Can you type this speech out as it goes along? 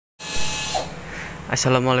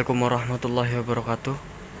Assalamualaikum warahmatullahi wabarakatuh.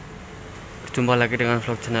 Berjumpa lagi dengan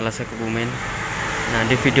vlog channel AC Kebumen. Nah,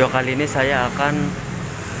 di video kali ini saya akan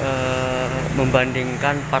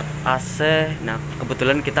membandingkan part AC. Nah,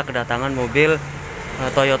 kebetulan kita kedatangan mobil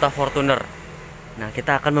Toyota Fortuner. Nah,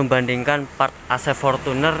 kita akan membandingkan part AC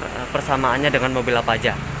Fortuner persamaannya dengan mobil apa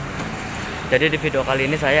aja. Jadi di video kali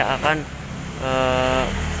ini saya akan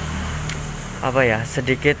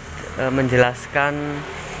sedikit menjelaskan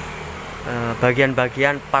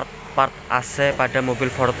bagian-bagian part AC pada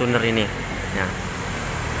mobil Fortuner ini. Nah,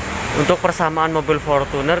 untuk persamaan mobil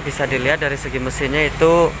Fortuner bisa dilihat dari segi mesinnya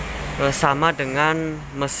itu sama dengan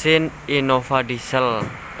mesin Inova diesel.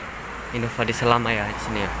 Inova diesel lama ya di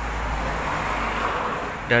sini ya.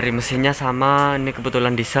 Dari mesinnya sama, ini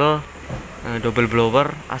kebetulan diesel, double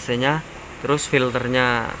blower AC-nya, terus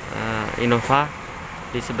filternya Inova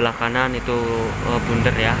di sebelah kanan itu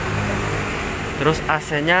bundar ya. Terus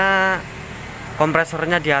AC-nya,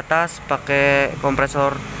 kompresornya di atas pakai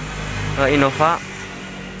kompresor Inova.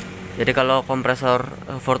 Jadi kalau kompresor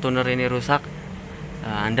Fortuner ini rusak,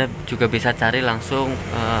 Anda juga bisa cari langsung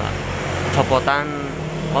copotan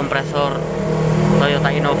kompresor Toyota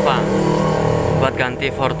Inova buat ganti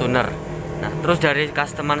Fortuner. Nah, terus dari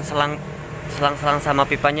customan selang sama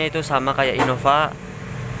pipanya itu sama kayak Inova.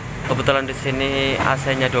 Kebetulan di sini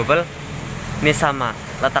AC-nya double. Ini sama,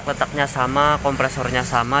 letak-letaknya sama, kompresornya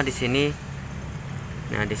sama di sini.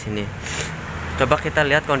 Nah, di sini. Coba kita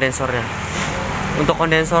lihat kondensornya. Untuk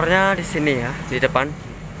kondensornya di sini ya, di depan.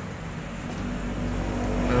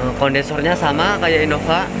 Kondensornya sama kayak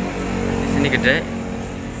Inova. Di sini gede.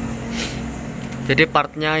 Jadi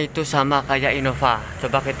partnya itu sama kayak Inova.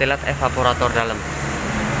 Coba kita lihat evaporator dalam.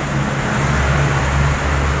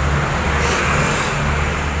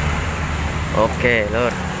 Oke,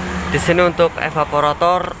 lur. Di sini untuk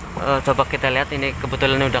evaporator, coba kita lihat, ini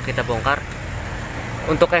kebetulan udah kita bongkar.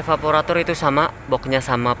 Untuk evaporator itu sama, boxnya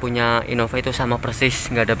sama punya Inova, itu sama persis,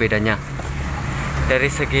 nggak ada bedanya. Dari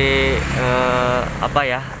segi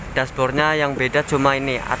dashboardnya yang beda cuma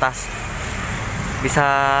ini atas. Bisa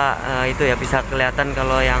bisa kelihatan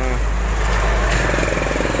kalau yang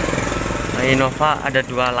Inova ada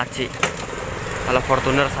 2 laci, kalau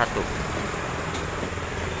Fortuner 1.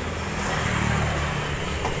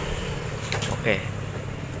 Oke.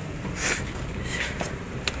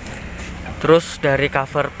 Terus dari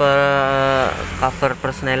cover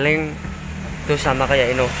persneling itu sama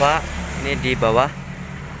kayak Inova, ini di bawah.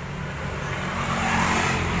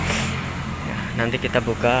 Ya, nanti kita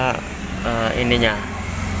buka ininya,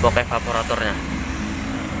 box evaporatornya.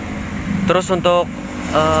 Terus untuk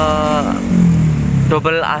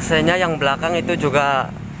double AC-nya yang belakang itu juga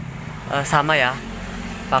sama ya,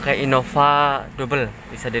 pakai Inova double,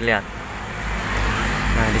 bisa dilihat.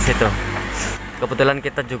 Nah, di situ. Kebetulan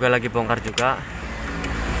kita juga lagi bongkar juga.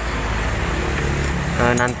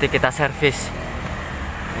 Nanti kita servis.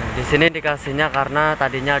 Nah, di sini dikasihnya karena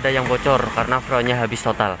tadinya ada yang bocor karena freonnya habis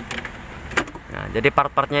total. Nah, jadi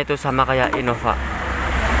part-partnya itu sama kayak Inova.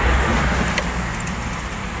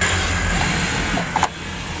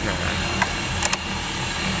 Nah,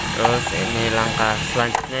 terus ini langkah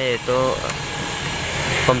selanjutnya yaitu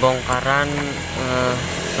pembongkaran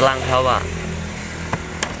selang hawa.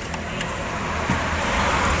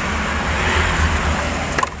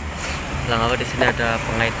 Selang hawa di sini ada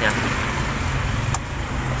pengaitnya.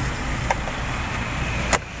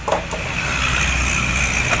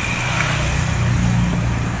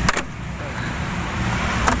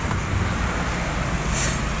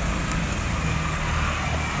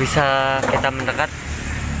 Bisa kita mendekat.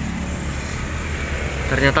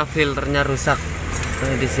 Ternyata filternya rusak.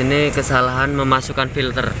 Di sini kesalahan memasukkan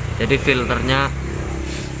filter. Jadi filternya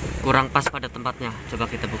kurang pas pada tempatnya. Coba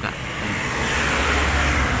kita buka.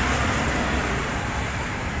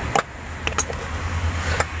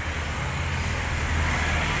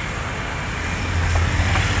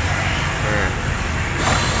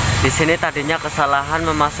 Di sini tadinya kesalahan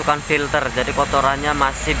memasukkan filter, jadi kotorannya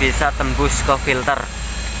masih bisa tembus ke filter.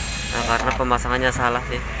 Nah, karena pemasangannya salah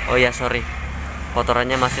sih. Oh ya, sorry.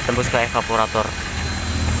 Kotorannya masih tembus ke evaporator.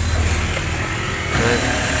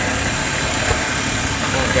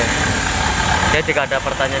 Oke. Jadi jika ada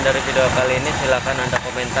pertanyaan dari video kali ini, silahkan Anda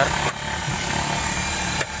komentar.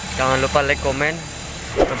 Jangan lupa like, komen.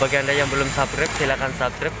 Bagi Anda yang belum subscribe, silahkan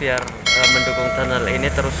subscribe biar mendukung channel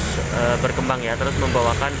ini terus berkembang ya, terus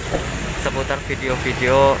membawakan seputar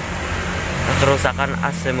video-video kerusakan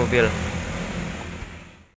AC mobil.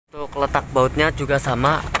 Untuk letak bautnya juga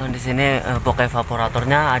sama. Di sini box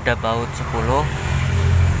evaporatornya ada baut 10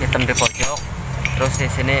 hitam di pojok. Terus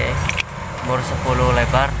di sini umur 10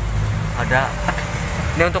 lebar ada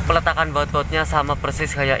Ini untuk peletakan baut-bautnya sama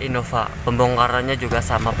persis kayak Inova, pembongkarannya juga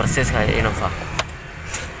sama persis kayak Inova.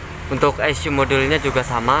 Untuk AC modulnya juga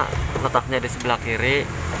sama, letaknya di sebelah kiri,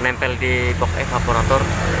 nempel di box evaporator.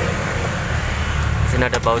 Di sini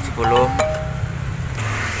ada baut 10.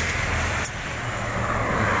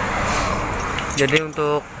 Jadi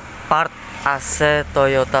untuk part AC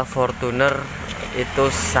Toyota Fortuner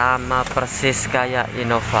itu sama persis kayak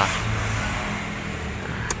Inova.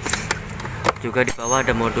 Juga di bawah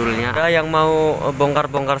ada modulnya. Ada yang mau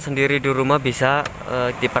bongkar-bongkar sendiri di rumah bisa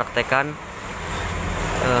dipraktekkan.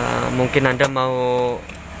 Mungkin Anda mau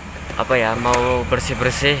apa ya, mau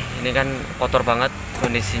bersih-bersih. Ini kan kotor banget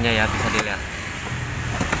kondisinya ya, bisa dilihat.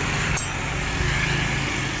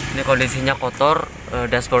 Ini kondisinya kotor,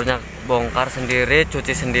 dashboardnya bongkar sendiri,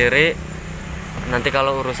 cuci sendiri. Nanti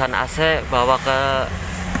kalau urusan AC bawa ke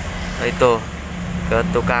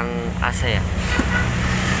tukang AC ya.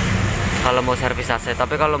 Kalau mau servis AC,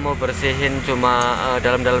 tapi kalau mau bersihin cuma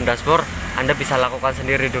dalam-dalam dashboard, Anda bisa lakukan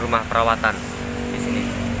sendiri di rumah perawatan di sini.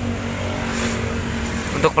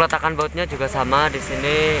 Untuk peletakan bautnya juga sama di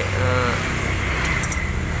sini,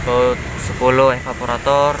 baut 10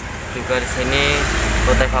 evaporator, juga di sini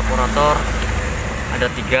baut evaporator ada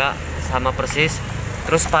 3 sama persis.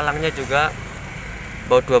 Terus palangnya juga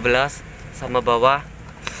baut 12 sama bawah.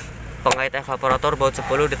 Pengait evaporator baut 10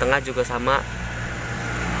 di tengah juga sama.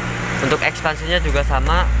 Untuk ekspansinya juga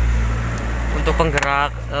sama. Untuk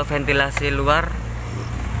penggerak ventilasi luar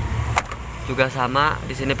juga sama.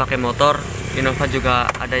 Di sini pakai motor. Inova juga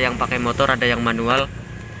ada yang pakai motor, ada yang manual.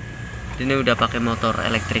 Ini udah pakai motor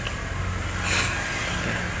elektrik.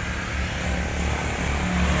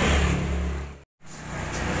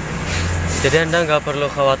 Jadi Anda nggak perlu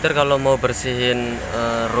khawatir kalau mau bersihin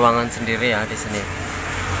ruangan sendiri ya di sini.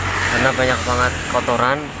 Karena banyak banget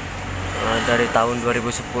kotoran. Dari tahun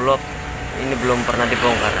 2010 ini belum pernah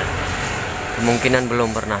dibongkar, kemungkinan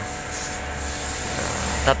belum pernah.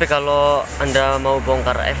 Tapi kalau Anda mau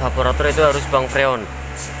bongkar evaporator itu harus bang freon.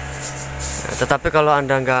 Tetapi kalau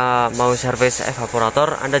Anda nggak mau servis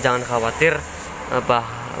evaporator, Anda jangan khawatir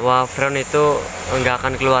bahwa freon itu nggak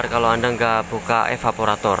akan keluar kalau Anda nggak buka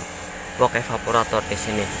evaporator, box evaporator di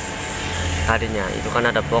sini. Tadinya itu kan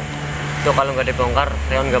ada box, itu kalau nggak dibongkar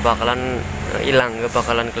freon nggak bakalan hilang, nggak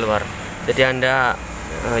bakalan keluar. Jadi Anda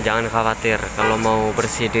jangan khawatir kalau mau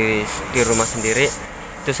bersih di rumah sendiri,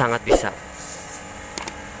 itu sangat bisa.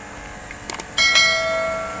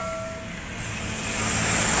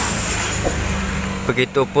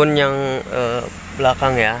 Begitupun yang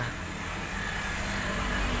belakang ya.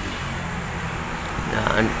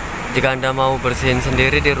 Nah, jika Anda mau bersihin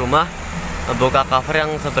sendiri di rumah, buka cover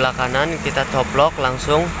yang sebelah kanan, kita coplok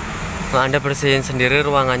langsung. Anda bersihin sendiri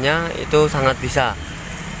ruangannya, itu sangat bisa.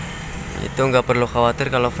 Itu nggak perlu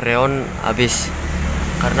khawatir kalau freon habis,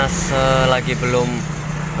 karena selagi belum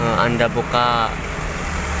Anda buka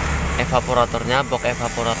evaporatornya, box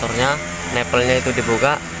evaporatornya, nepelnya itu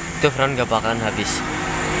dibuka, itu freon nggak bakalan habis.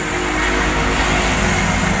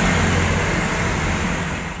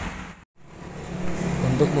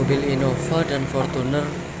 Untuk mobil Inova dan Fortuner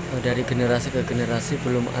dari generasi ke generasi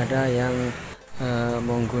belum ada yang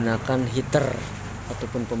menggunakan heater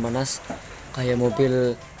ataupun pemanas kayak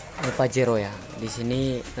mobil Pajero ya. Di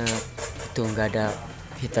sini itu nggak ada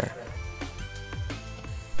heater.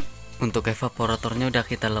 Untuk evaporatornya udah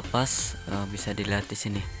kita lepas, bisa dilihat di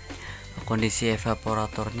sini. Kondisi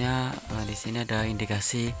evaporatornya di sini ada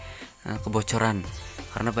indikasi kebocoran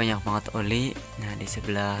karena banyak banget oli. Nah, di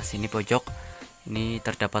sebelah sini pojok ini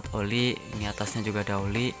terdapat oli, ini atasnya juga ada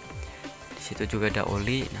oli, di situ juga ada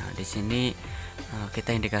oli. Nah, di sini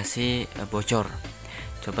kita indikasi bocor.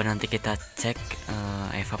 Coba nanti kita cek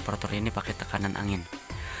evaporator ini pakai tekanan angin.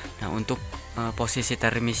 Nah, untuk posisi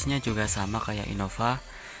termisnya juga sama kayak Inova.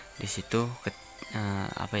 Di situ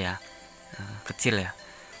kecil ya.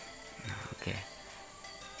 Nah, oke.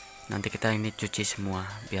 Nanti kita ini cuci semua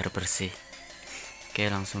biar bersih. Oke,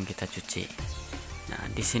 langsung kita cuci. Nah,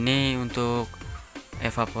 di sini untuk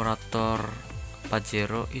evaporator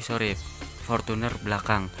Fortuner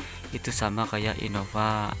belakang itu sama kayak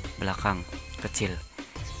Inova belakang, kecil.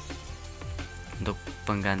 Untuk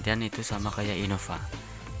penggantian itu sama kayak Inova.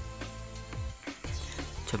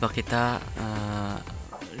 Coba kita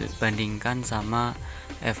bandingkan sama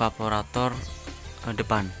evaporator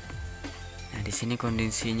depan. Nah, di sini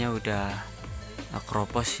kondisinya udah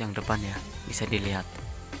kropos yang depan ya, bisa dilihat.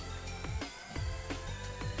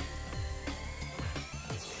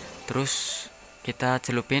 Terus kita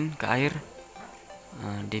celupin ke air,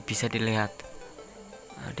 bisa dilihat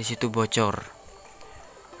di situ bocor.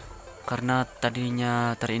 Karena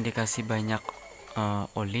tadinya terindikasi banyak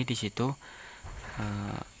oli di situ,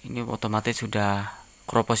 Ini otomatis sudah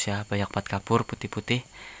kropos ya, banyak plat kapur putih-putih.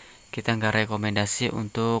 Kita nggak rekomendasi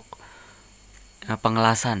untuk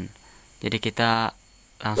pengelasan, jadi kita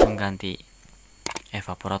langsung ganti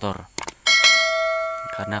evaporator,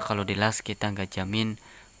 karena kalau dilas kita nggak jamin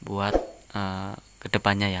buat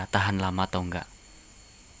kedepannya ya tahan lama atau enggak.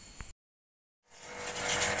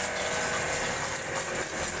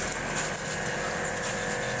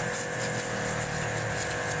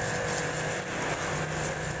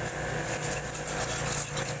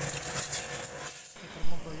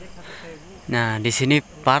 Nah, di sini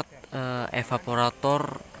part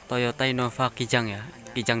evaporator Toyota Inova kijang ya,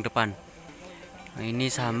 kijang depan. Nah,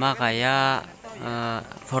 ini sama kayak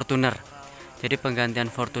Fortuner. Jadi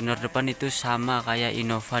penggantian Fortuner depan itu sama kayak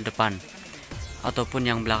Inova depan, ataupun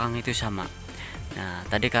yang belakang itu sama. Nah,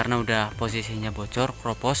 tadi karena udah posisinya bocor,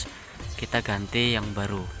 kropos, kita ganti yang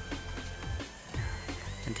baru.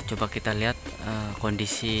 Nanti coba kita lihat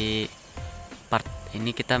kondisi part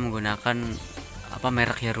ini. Kita menggunakan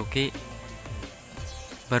merek Yaruki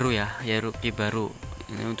baru ya, Yaruki baru.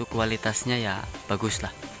 Ini untuk kualitasnya ya bagus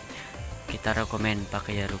lah, kita rekomen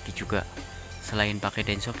pakai Yaruki juga. Selain pakai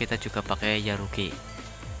Denso, kita juga pakai Yaruki.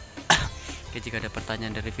 Oke, jika ada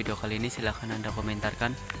pertanyaan dari video kali ini silahkan Anda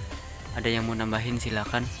komentarkan. Ada yang mau nambahin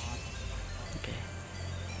silahkan.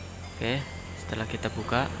 Oke, setelah kita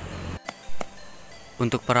buka,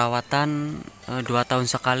 untuk perawatan 2 tahun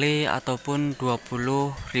sekali ataupun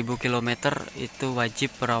 20.000 km itu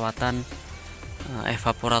wajib perawatan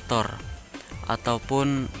evaporator.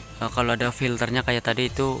 Ataupun kalau ada filternya kayak tadi,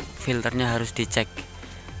 itu filternya harus dicek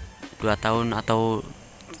 2 tahun atau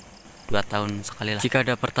 2 tahun sekali lah. Jika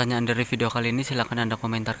ada pertanyaan dari video kali ini silahkan Anda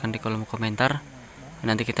komentarkan di kolom komentar,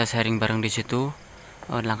 nanti kita sharing bareng di situ.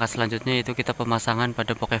 Langkah selanjutnya itu kita pemasangan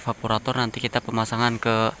pada box evaporator. Nanti kita pemasangan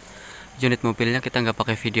ke unit mobilnya, kita nggak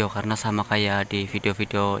pakai video karena sama kayak di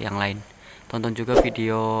video-video yang lain. Tonton juga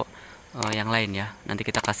video yang lain ya, nanti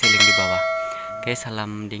kita kasih link di bawah. Oke,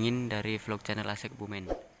 salam dingin dari vlog channel AC Kebumen.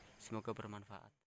 Semoga bermanfaat.